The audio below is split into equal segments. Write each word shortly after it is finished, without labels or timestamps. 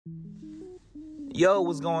Yo,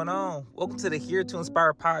 what's going on? Welcome to the Here to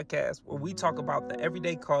Inspire podcast, where we talk about the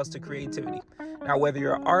everyday cost to creativity. Now, whether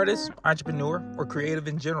you're an artist, entrepreneur, or creative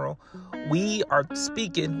in general, we are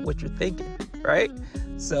speaking what you're thinking, right?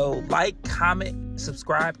 So like, comment,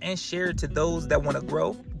 subscribe, and share it to those that want to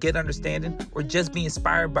grow, get understanding, or just be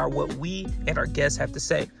inspired by what we and our guests have to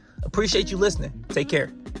say. Appreciate you listening. Take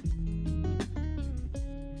care.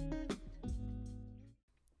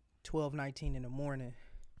 12:19 in the morning.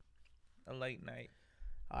 A late night.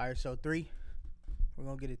 All right, so 3. We're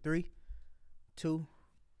going to get it 3, 2,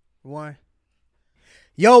 1.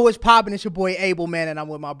 Yo, what's poppin'? It's your boy Abel, man, and I'm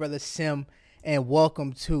with my brother Sim. And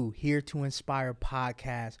welcome to Here to Inspire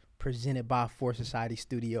podcast presented by Force Society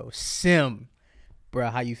Studios. Sim, bro,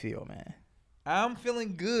 how you feel, man? I'm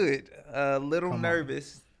feeling good. A little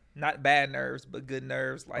nervous. Not bad nerves, but good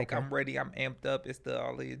nerves. Like, Okay. I'm ready. I'm amped up. It's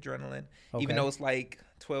all the adrenaline. Okay. Even though it's like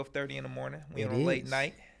 12:30 in the morning. We're on a It late is.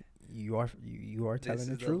 night. You are telling This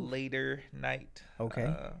the is a truth. later night.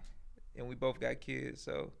 Okay. And we both got kids,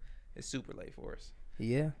 so it's super late for us.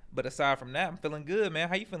 Yeah. But aside from that, I'm feeling good, man.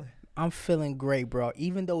 How you feeling? I'm feeling great, bro.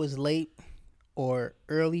 Even though it's late or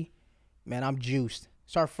early, man, I'm juiced.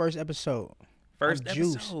 It's our first episode. First I'm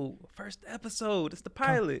juiced. episode. First episode. It's the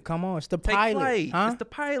pilot. Come on, it's the Take pilot. flight. Huh? It's the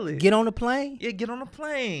pilot. Get on the plane? Yeah, get on the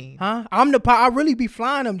plane. Huh? I'm the I really be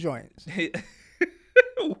flying them joints.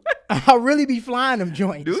 What? I really be flying them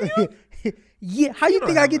joints. Do you? Yeah. How you don't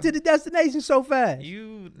think I have get a- to the destination so fast?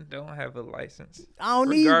 You don't have a license. I don't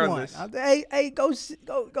need one. Regardless. Hey, go sit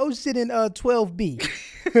in 12B.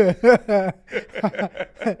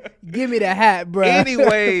 Give me the hat, bro.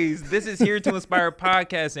 Anyways, this is Here to Inspire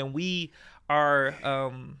podcast, and we are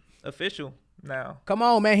official now. Come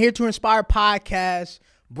on, man. Here to Inspire podcast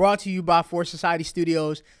brought to you by Force Society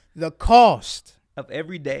Studios. The cost. Of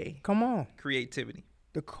everyday Come on. creativity.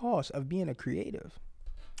 The cost of being a creative.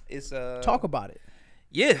 It's Talk about it.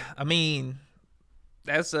 Yeah, I mean,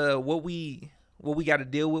 that's what we got to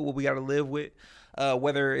deal with, what we got to live with.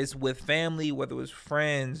 Whether it's with family, whether it's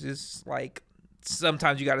friends, it's like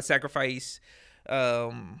sometimes you got to sacrifice.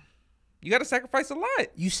 You got to sacrifice a lot.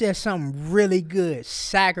 You said something really good.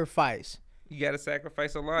 Sacrifice. You got to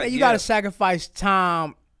sacrifice a lot. Man, you got to sacrifice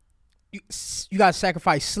time. You got to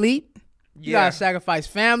sacrifice sleep. You got to sacrifice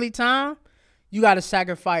family time. You got to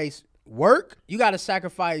sacrifice work. You got to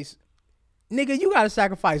sacrifice, nigga, you got to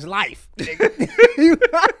sacrifice life. Nigga,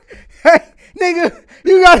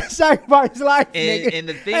 you got to sacrifice life, nigga.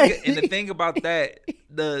 And the thing about that,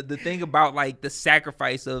 the thing about like the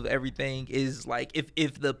sacrifice of everything is like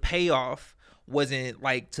if the payoff wasn't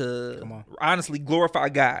like to Come on. honestly glorify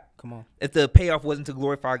God. Come on. If the payoff wasn't to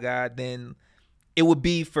glorify God, then it would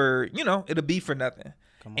be for, it'll be for nothing.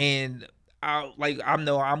 Come on. And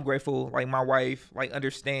I'm grateful. Like my wife like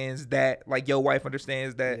understands that. Like your wife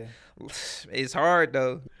understands that. Yeah. It's hard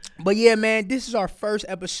though. But yeah, man, this is our first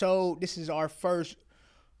episode. This is our first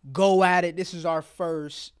go at it. This is our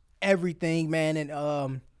first everything, man.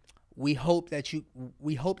 And we hope that you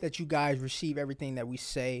guys receive everything that we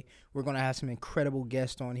say. We're gonna have some incredible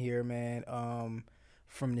guests on here, man,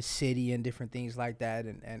 from the city and different things like that.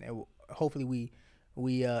 And hopefully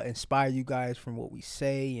we inspire you guys from what we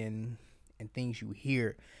say and things you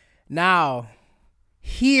hear. Now,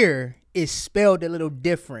 here is spelled a little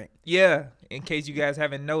different. Yeah, in case you guys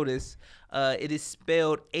haven't noticed, it is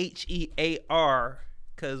spelled HEAR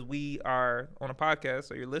because we are on a podcast,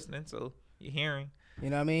 so you're listening, so you're hearing, You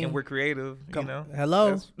know what I mean? and we're creative.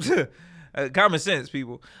 Hello? That's- common sense,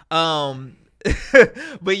 people.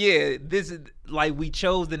 But yeah, this is like we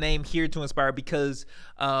chose the name Here to Inspire because,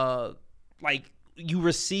 like. You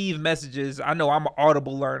receive messages. I know I'm an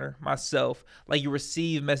Audible learner myself. Like you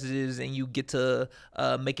receive messages and you get to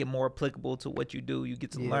make it more applicable to what you do. You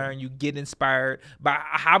get to learn. You get inspired. But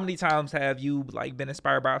how many times have you like been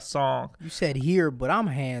inspired by a song? You said here, but I'm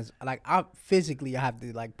hands. Like I have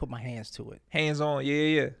to like put my hands to it. Hands on.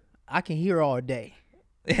 Yeah. I can hear all day,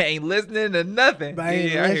 Ain't listening to nothing. but I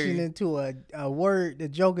ain't I hear you. listening to a word the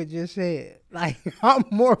Joker just said. Like I'm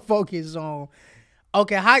more focused on.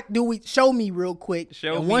 Okay, how do we show me real quick?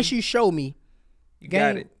 Show and me. once you show me, You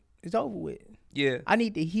got it. It's over with. Yeah. I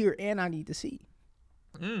need to hear and I need to see.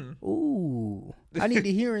 Mm. Ooh, I need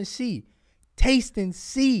to hear and see, taste and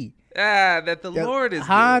see. That the Lord is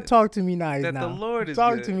good. Talk to me nice That now. the Lord is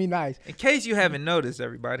talk good. to me nice. In case you haven't noticed,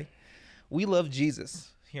 everybody, we love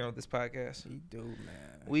Jesus here on this podcast. You do,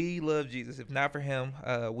 man. We love Jesus. If not for him,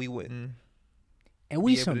 we wouldn't. And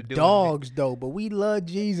we be able some to do dogs though, but we love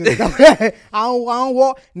Jesus. I don't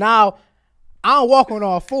walk now. I don't walk on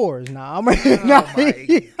all fours now. Oh my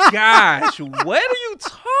gosh, what are you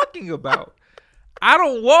talking about? I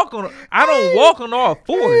don't walk on all fours. I don't walk on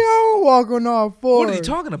all fours. What are you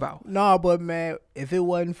talking about? Nah, but man, if it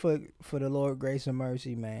wasn't for the Lord grace and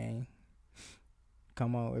mercy, man,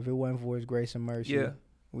 come on. If it wasn't for His grace and mercy, Yeah.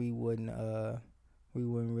 we wouldn't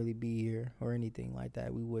really be here or anything like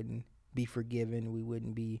that. We wouldn't be forgiven. We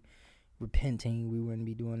wouldn't be repenting. We wouldn't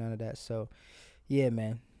be doing none of that. So, yeah,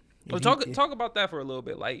 man. Well, talk about that for a little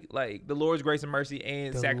bit, like the Lord's grace and mercy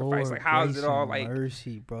and sacrifice. Like, how is it all like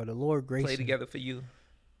mercy, bro? The Lord grace play together for you?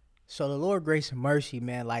 So the Lord grace and mercy,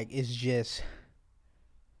 man, like it's just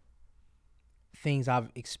things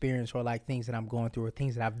I've experienced or like things that I'm going through or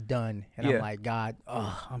things that I've done, and I'm like, God,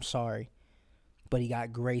 I'm sorry, but He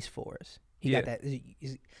got grace for us. He got that,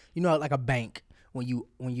 like a bank when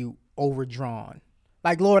you overdrawn.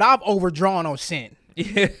 Like, Lord, I've overdrawn on sin.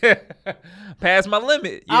 Yeah, past my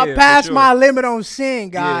limit. Yeah, I passed my limit on sin,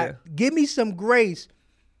 God. Yeah. Give me some grace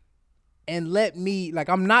and let me, like,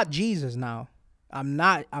 I'm not Jesus now. I'm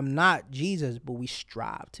not Jesus, but we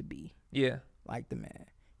strive to be. Yeah. Like the man.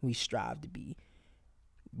 We strive to be.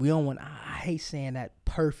 We don't want, I hate saying that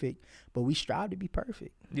perfect, but we strive to be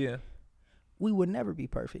perfect. Yeah. We would never be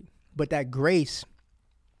perfect. But that grace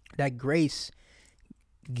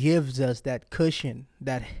gives us that cushion,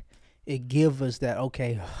 that it gives us that,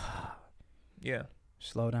 okay, yeah,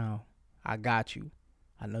 slow down. I got you.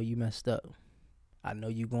 I know you messed up. I know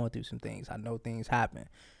you going through some things. I know things happen.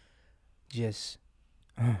 Just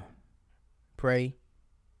pray,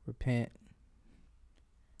 repent.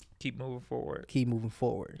 Keep moving forward. Keep moving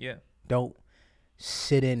forward. Yeah. Don't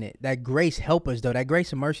sit in it. That grace help us, though. That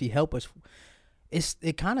grace and mercy help us.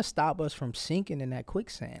 It kind of stop us from sinking in that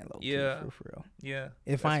quicksand, low key, for real. Yeah.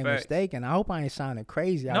 If I ain't mistaken, I hope I ain't sounding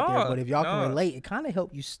crazy out there, but if y'all can relate, it kind of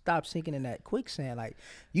help you stop sinking in that quicksand. Like,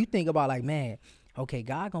 you think about, like, man, okay,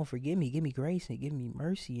 God gonna forgive me, give me grace and give me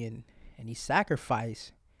mercy, and He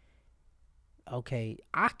sacrifice. Okay,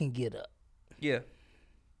 I can get up. Yeah.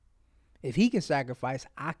 If He can sacrifice,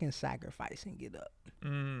 I can sacrifice and get up.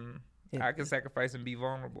 I can sacrifice and be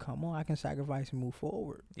vulnerable. Come on, I can sacrifice and move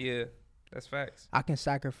forward. Yeah. That's facts. I can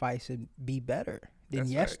sacrifice and be better than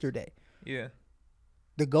yesterday. Facts. Yeah.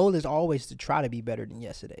 The goal is always to try to be better than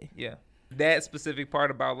yesterday. Yeah. That specific part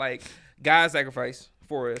about like God's sacrifice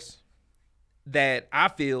for us that I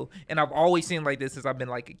feel, and I've always seen like this since I've been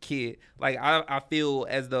like a kid. Like I feel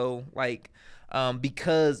as though like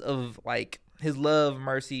because of like His love,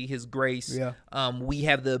 mercy, His grace, we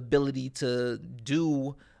have the ability to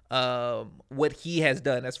do what He has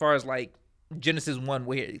done as far as like Genesis 1,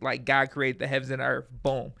 where like God created the heavens and earth.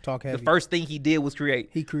 Boom. Talk heavy. The first thing He did was create.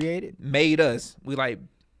 He created. Made us. We like,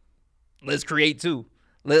 let's create too.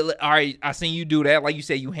 All right, I seen you do that. Like you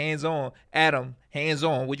said, you hands on. Adam, hands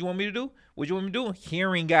on. What you want me to do? What you want me to do?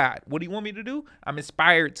 Hearing God. What do you want me to do? I'm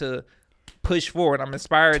inspired to push forward. I'm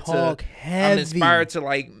inspired I'm inspired to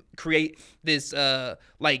like create this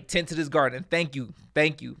like tend to this garden. Thank you.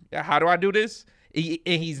 How do I do this? And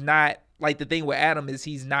he's not like, the thing with Adam is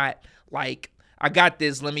he's not like, I got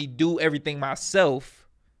this, let me do everything myself,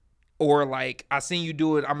 or like, I seen you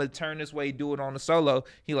do it, I'm gonna turn this way, do it on the solo.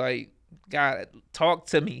 He like, God, talk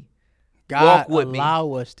to me, God, walk with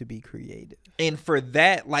allow us to be creative. And for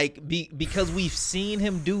that, like, because we've seen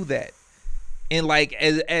Him do that, and like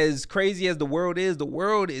as crazy as the world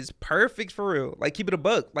is perfect for real. Like, keep it a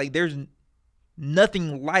buck. Like, there's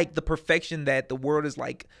nothing like the perfection that the world is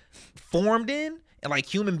like formed in, and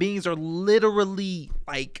like human beings are literally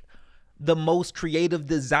like the most creative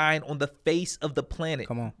design on the face of the planet.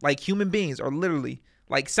 Come on. Like, human beings are literally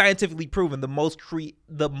like scientifically proven the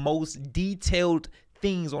most detailed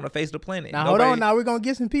things on the face of the planet. Now hold on. Now we're gonna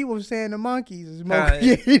get some people saying the monkeys is more.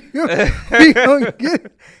 They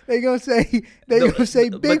gonna say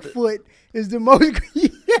Bigfoot is the most.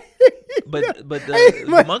 but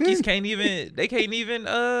the monkeys can't even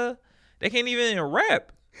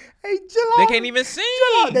rap. Hey, chill out. They can't even sing.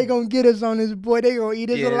 They gonna get us on this, boy. They gonna eat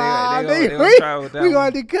us alive. They gonna try with that. We gonna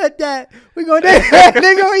have to cut that. They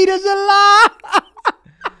gonna eat us alive.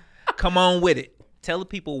 Come on with it. Tell the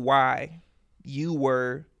people why you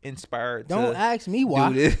were inspired. Don't ask me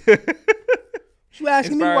why. Do this. You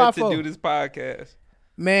asking me why to do this podcast?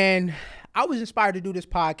 Man, I was inspired to do this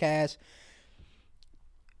podcast.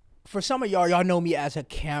 For some of y'all know me as a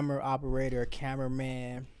camera operator, a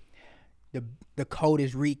cameraman. The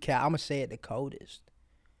coldest recap. I'm gonna say it. The coldest.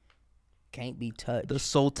 Can't be touched. The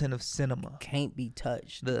Sultan of cinema. Can't be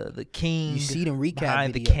touched. The king. You see them recap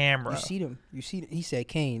behind video. the camera. You see them. He said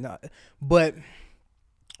king. No, but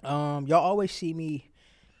y'all always see me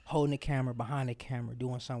holding the camera, behind the camera,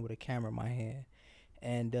 doing something with a camera in my hand,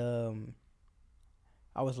 and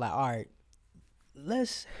I was like, all right,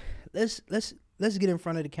 let's let's get in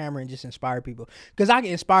front of the camera and just inspire people, because I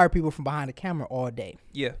can inspire people from behind the camera all day.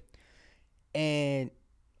 Yeah. And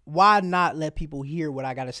why not let people hear what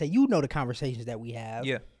I gotta say? You know the conversations that we have.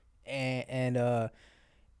 Yeah. And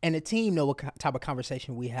the team know what type of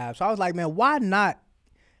conversation we have. So I was like, man, why not?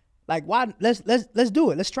 Like, why? Let's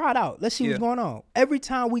do it. Let's try it out. Let's see what's going on. Every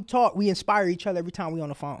time we talk, we inspire each other. Every time we on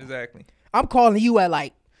the phone. Exactly. I'm calling you at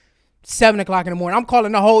like 7 o'clock in the morning. I'm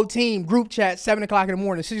calling the whole team group chat 7 o'clock in the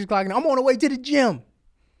morning, 6 o'clock. I'm on the way to the gym,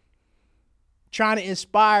 trying to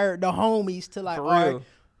inspire the homies to like, all right,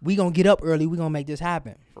 we gonna get up early. We gonna make this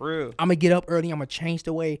happen. For real. I'm gonna get up early. I'm gonna change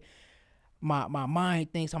the way my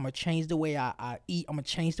mind thinks. I'm gonna change the way I eat. I'm gonna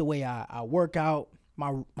change the way I work out.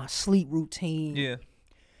 My sleep routine. Yeah.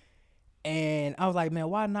 And I was like, man,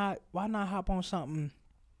 why not hop on something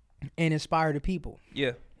and inspire the people?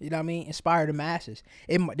 Yeah. You know what I mean? Inspire the masses.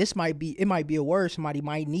 It might be a word somebody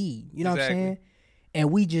might need. You know what I'm saying?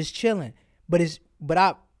 And we just chilling. But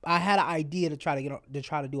I had an idea to try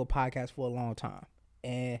to do a podcast for a long time.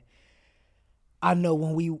 And I know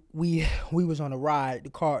when we was on a ride, the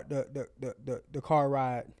car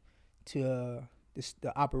ride to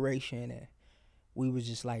the operation, and we was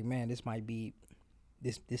just like, man, this might be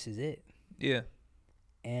this is it. Yeah.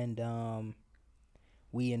 And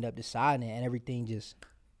we end up deciding it, and everything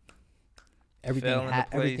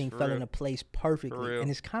fell into place perfectly. And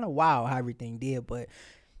it's kind of wild how everything did, but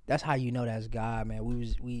that's how you know that's God, man.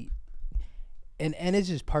 And it's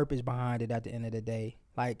just purpose behind it at the end of the day.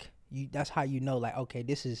 Like, that's how you know, like, okay,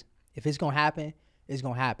 if it's gonna happen, it's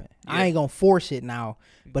gonna happen. Yeah. I ain't gonna force it now,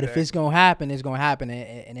 but if it's gonna happen, it's gonna happen,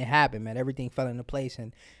 and it happened, man. Everything fell into place,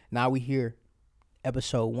 and now we here,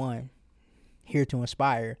 episode 1, here to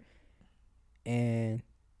inspire, and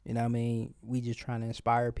you know what I mean, we just trying to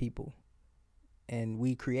inspire people, and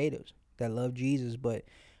we creatives that love Jesus, but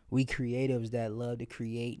we creatives that love to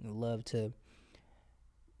create and love to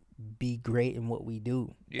be great in what we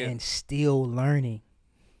do, and still learning.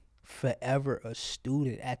 Forever a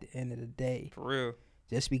student at the end of the day. For real.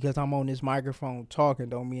 Just because I'm on this microphone talking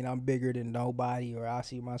don't mean I'm bigger than nobody, or I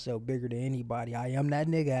see myself bigger than anybody. I am that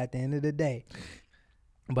nigga at the end of the day.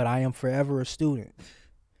 But I am forever a student.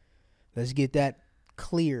 Let's get that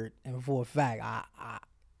cleared. And for a fact,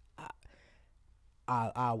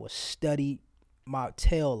 I was studied my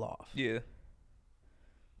tail off. Yeah.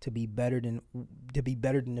 To be better than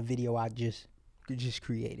the video I just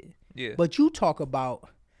created. Yeah. But you talk about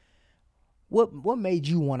what made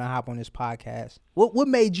you want to hop on this podcast? What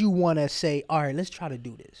made you want to say, all right, let's try to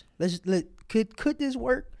do this. Could this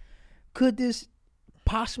work? Could this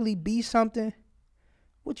possibly be something?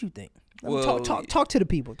 What you think? Well, talk to the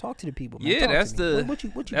people. Talk to the people, man. Yeah, that's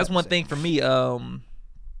that's one thing for me.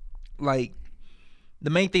 Like, the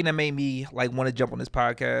main thing that made me like want to jump on this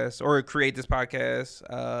podcast or create this podcast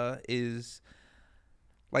is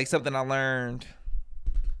like something I learned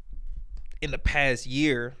in the past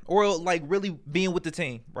year, or like really being with the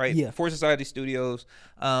team, right? Yeah. For Society Studios.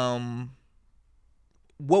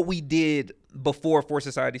 What we did before For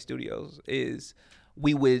Society Studios is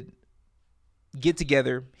we would get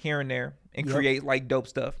together here and there and create like dope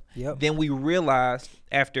stuff. Yep. Then we realized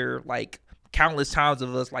after like countless times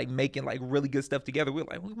of us like making like really good stuff together, we're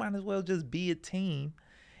like, we might as well just be a team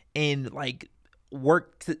and like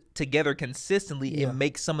work together consistently and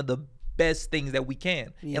make some of the best things that we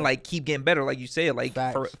can and like keep getting better, like you said, like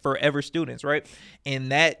forever students, right?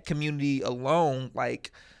 And that community alone,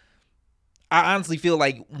 like, I honestly feel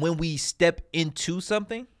like when we step into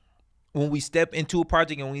something, when we step into a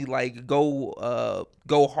project and we like go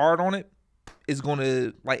hard on it, it's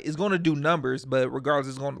gonna do numbers. But regardless,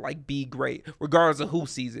 it's gonna like be great. Regardless of who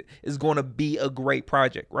sees it, it's gonna be a great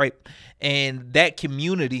project, right? And that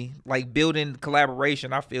community, like building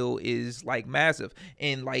collaboration, I feel is like massive.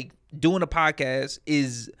 And like doing a podcast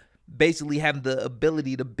is basically having the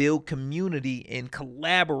ability to build community and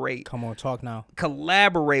collaborate. Come on, talk now.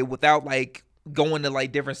 Collaborate without like going to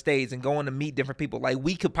like different states and going to meet different people. Like,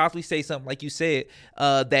 we could possibly say something like you said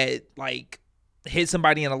that like hit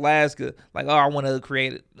somebody in Alaska, like, oh, I want to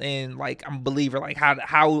create it, and like I'm a believer, like how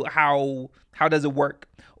does it work?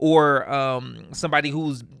 Or somebody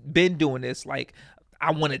who's been doing this, like,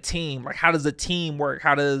 I want a team, like how does a team work?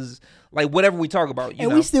 How does, like, whatever we talk about, you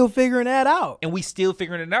know? We still figuring that out. And we still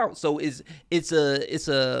figuring it out. So it's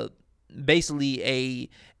a basically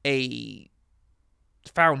a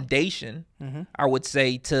foundation, I would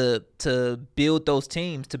say, to build those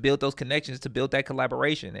teams, to build those connections, to build that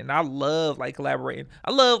collaboration. And I love like collaborating.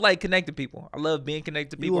 I love like connecting people. I love being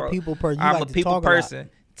connected to people. You a people person. I'm a people person.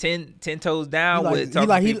 10 toes down He with like, talking he to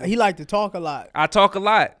like people. he like to talk a lot. I talk a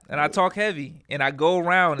lot and I talk heavy and I go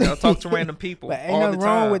around and I talk to random people But ain't all nothing the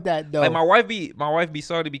time. wrong with that though. Like my wife be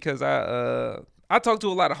salty because I talk to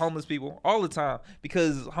a lot of homeless people all the time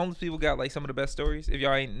because homeless people got like some of the best stories. If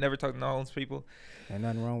y'all ain't never talked to no homeless people, Ain't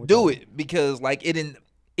nothing wrong with do that. it because like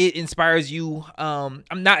it inspires you. I'm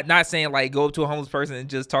not saying like go up to a homeless person and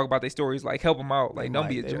just talk about their stories. Like help them out. Like don't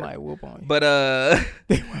be a They jerk. might whoop on you. But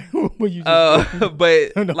They might whoop when you just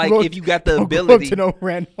but Don't like go- if you got the don't go up ability, to no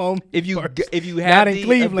random home if you person. have Not in the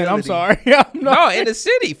Cleveland. I'm ability- sorry. I'm No, not- in the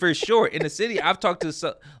city for sure. In the city, I've talked to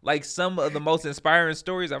some of the most inspiring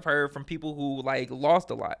stories I've heard from people who like lost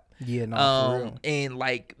a lot. Yeah, no, for real. And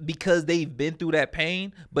like because they've been through that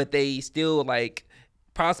pain, but they still like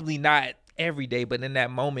possibly not every day, but in that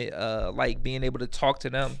moment, like being able to talk to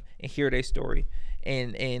them and hear their story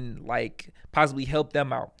and like possibly help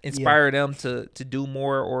them out, inspire them to do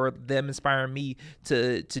more, or them inspiring me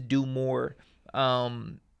to do more.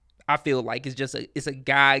 I feel like it's a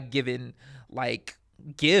God-given like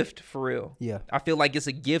gift for real. Yeah. I feel like it's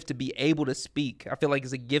a gift to be able to speak. I feel like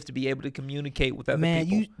it's a gift to be able to communicate with other Man,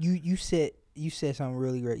 people. you said something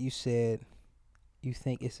really great. You said you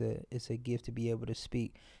think it's a gift to be able to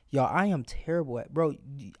speak. Y'all, I am terrible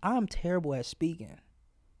at speaking.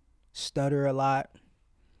 Stutter a lot.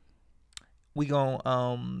 We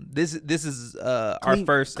gon' this is our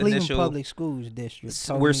first Cleveland initial. Public Schools District.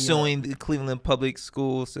 told We're me, suing the Cleveland Public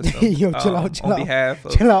School System. Yo, chill out, on behalf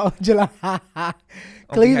of chill out. on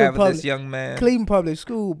Cleveland behalf of Public this young man. Cleveland Public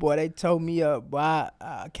School, boy, they told me up. Boy,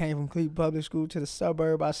 I came from Cleveland Public School to the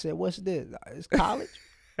suburb. I said, "What's this? It's college."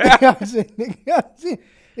 I said,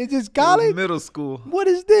 "Is this college? Middle school. What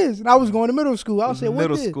is this?" And I was going to middle school. I said, "What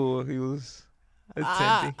Middle this?" school. He was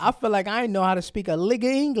attending. I feel like I didn't know how to speak a lick of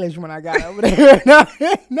English when I got over there.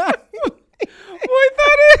 No. Boy,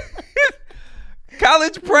 thought it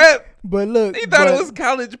college prep. But look, He thought it was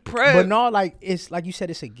college prep. But no, like it's like you said,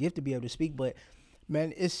 it's a gift to be able to speak. But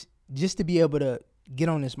man, it's just to be able to get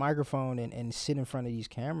on this microphone and sit in front of these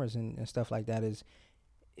cameras and stuff like that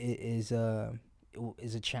is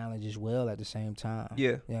a challenge as well at the same time. Yeah.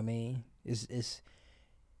 You know what I mean?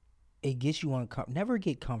 It gets you uncomfortable. Never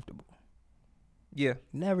get comfortable. Yeah.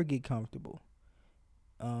 Never get comfortable.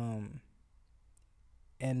 And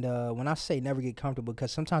when I say never get comfortable,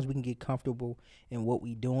 because sometimes we can get comfortable in what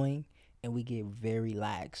we doing and we get very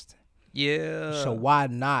laxed. Yeah. So why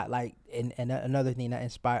not? Like, and another thing that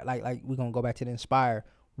inspired, like we're gonna go back to the inspire.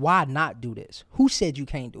 Why not do this? Who said you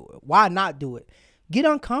can't do it? Why not do it? Get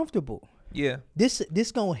uncomfortable. Yeah. This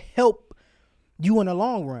gonna help you in the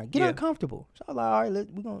long run. Get Yeah. uncomfortable. So I'm like, all right, let's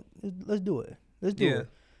do it. Let's do Yeah. it.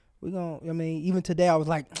 We're gonna. I mean, even today I was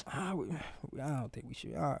like, I don't think we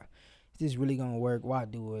should. Is this really gonna work? Why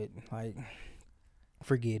do it? Like,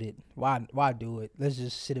 forget it. Why do it? Let's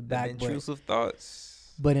just sit it back. Intrusive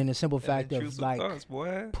thoughts. But in the simple fact of Intrusive like thoughts,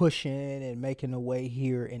 boy. pushing and making a way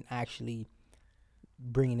here and actually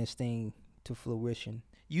bringing this thing to fruition.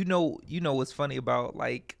 You know what's funny about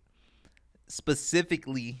like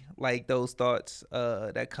specifically like those thoughts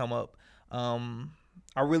that come up.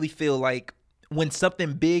 I really feel like when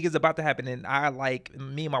something big is about to happen, and I like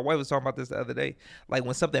me and my wife was talking about this the other day. Like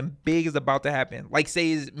when something big is about to happen, like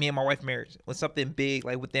say is me and my wife marriage. When something big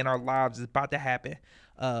like within our lives is about to happen,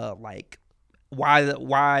 like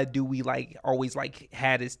why do we like always like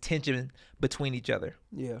had this tension between each other?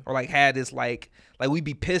 Yeah. Or like had this like we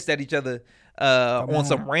be pissed at each other on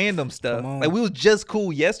some random stuff. Like we was just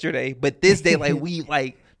cool yesterday, but this day like we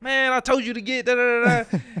like, man, I told you to get da da da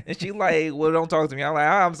da. And she like, well, don't talk to me. I'm like,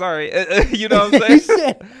 I'm sorry. You know what I'm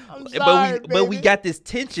saying? I'm sorry, but we baby. got this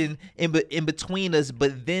tension in between us,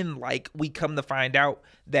 but then like we come to find out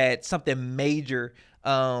that something major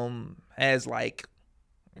has like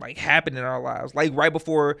happened in our lives. Like right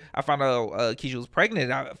before I found out Keisha was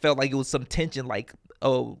pregnant, I felt like it was some tension like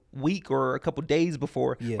a week or a couple days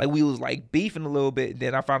before. Yeah. Like we was like beefing a little bit.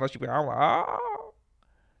 Then I found out she was, I'm like, oh,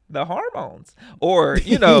 the hormones. Or,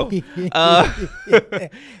 you know,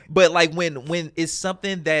 but like when it's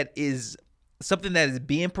something that is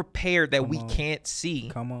being prepared that we can't see.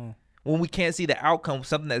 Come on. When we can't see the outcome,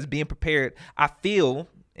 something that's being prepared, I feel,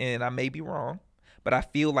 and I may be wrong, but I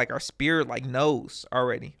feel like our spirit like knows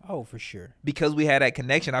already. Oh, for sure. Because we had that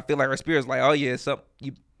connection, I feel like our spirit's like, oh yeah,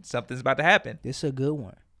 something's about to happen. This is a good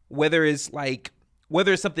one. Whether it's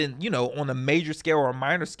something, you know, on a major scale or a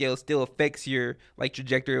minor scale still affects your like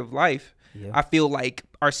trajectory of life. Yeah. I feel like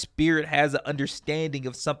our spirit has an understanding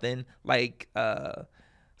of something like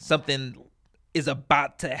something is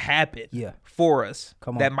about to happen for us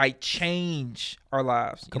that might change our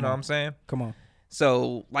lives. You know what I'm saying? Come on.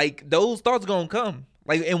 So like those thoughts gonna come.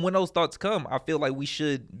 Like, and when those thoughts come, I feel like we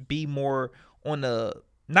should be more on the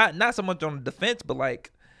not so much on the defense, but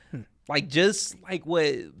like just like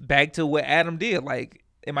back to what Adam did. Like,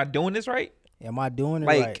 am I doing this right? Am I doing it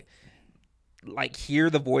Like, right? Like, hear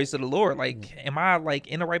the voice of the Lord. Like, am I like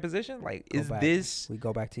in the right position? Like, We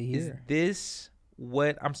go back to here. Is this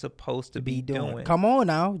what I'm supposed to be doing? Come on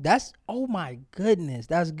now. That's, oh my goodness.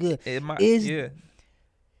 That's good.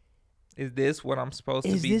 Is this what I'm supposed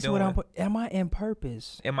to be doing? Is this what am I in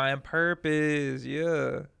purpose? Am I in purpose?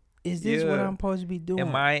 Yeah. Is this what I'm supposed to be doing?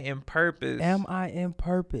 Am I in purpose? Am I in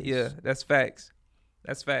purpose? Yeah, that's facts.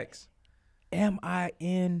 That's facts. Am I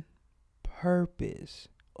in purpose?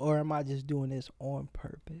 Or am I just doing this on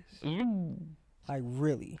purpose? Ooh. Like,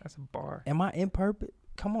 really? That's a bar. Am I in purpose?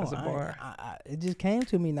 Come on. That's a bar. It just came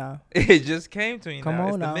to me now. It just came to me. Come now. on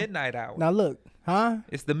It's now. the midnight hour. Now look, huh?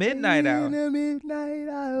 It's the midnight hour. The midnight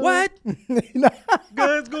hour. What?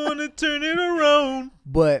 God's gonna turn it around.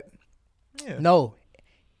 But yeah. No.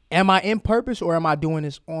 Am I in purpose or am I doing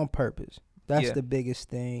this on purpose? That's Yeah. the biggest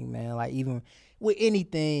thing, man. Like, even with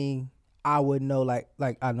anything, I would know, like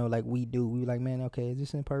I know, like we do. We like, man, okay, is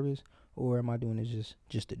this in purpose or am I doing this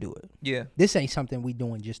just to do it? Yeah. This ain't something we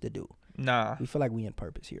doing just to do. Nah. We feel like we in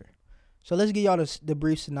purpose here. So let's give y'all the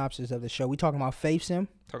brief synopsis of the show. We talking about faith, Sim,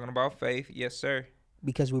 Talking about faith. Yes, sir.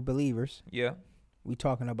 because we're believers. Yeah. We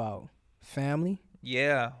talking about family.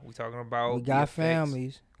 Yeah. We talking about We the got effects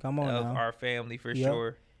families. Come on of now. our family for Yep.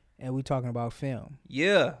 sure. And we talking about film.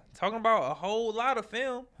 Yeah. Talking about a whole lot of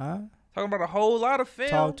film. Huh? Talking about a whole lot of film.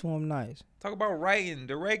 Talk to them nice. Talk about writing,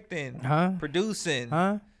 directing, Huh? producing,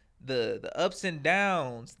 Huh? the ups and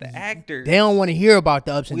downs, the actors. They don't want to hear about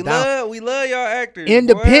the ups and downs. We love y'all actors.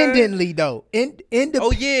 Independently, though.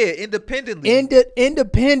 Oh yeah, independently.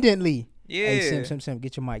 Independently. Yeah. Hey, Sim,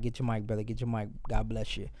 get your mic, brother. Get your mic. God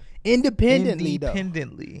bless you. Independently, though.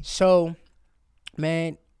 Independently. So,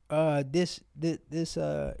 man, this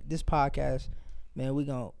podcast, man, we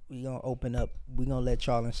gonna open up. We gonna let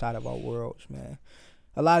y'all inside of our worlds, man.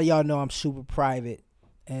 A lot of y'all know I'm super private,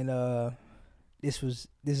 and this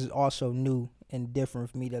is also new and different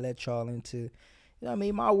for me to let y'all into, you know what I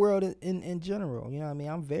mean, my world in general. You know what I mean?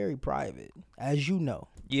 I'm very private, as you know.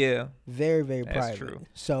 Yeah. Very, very That's private. true.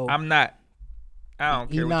 So I'm not. I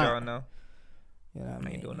don't care what not. y'all know. You know what I I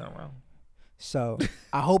mean? ain't doing nothing wrong. So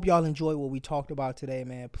I hope y'all enjoyed what we talked about today,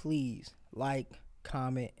 man. Please like,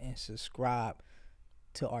 comment, and subscribe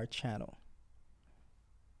to our channel.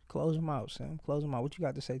 Close them out, Sam. Close them out. What you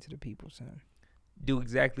got to say to the people, Sam? Do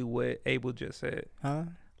exactly what Abel just said. Huh?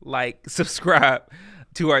 Like, subscribe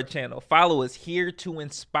to our channel. Follow us. Here to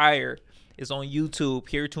Inspire is on YouTube.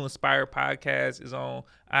 Here to Inspire podcast is on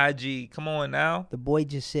IG. Come on now. The boy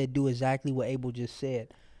just said do exactly what Abel just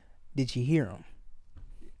said. Did you hear him?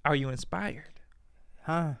 Are you inspired?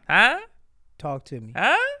 Huh? Huh? Talk to me.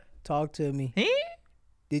 Huh? Talk to me. Huh?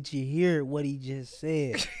 Did you hear what he just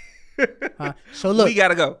said? Huh? So look, we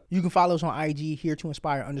gotta go. You can follow us on IG, here to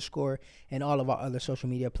inspire _ and all of our other social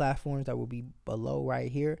media platforms that will be below right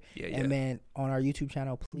here. Yeah. And man, on our YouTube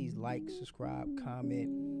channel, please like, subscribe,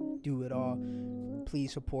 comment, do it all.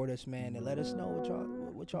 Please support us, man, and let us know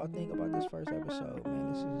what y'all think about this first episode,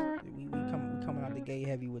 man. This is we coming out the gate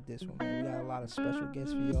heavy with this one, man. We got a lot of special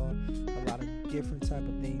guests for y'all, a lot of different type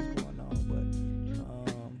of things going on, but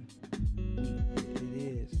it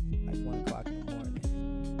is like 1:00 in the morning.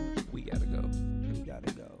 We gotta go. We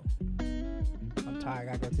gotta go. I'm tired.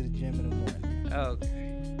 I gotta go to the gym in the morning.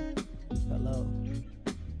 Okay. Hello.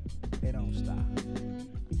 They don't stop.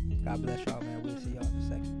 God bless y'all, man. We'll see y'all in a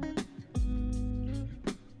second.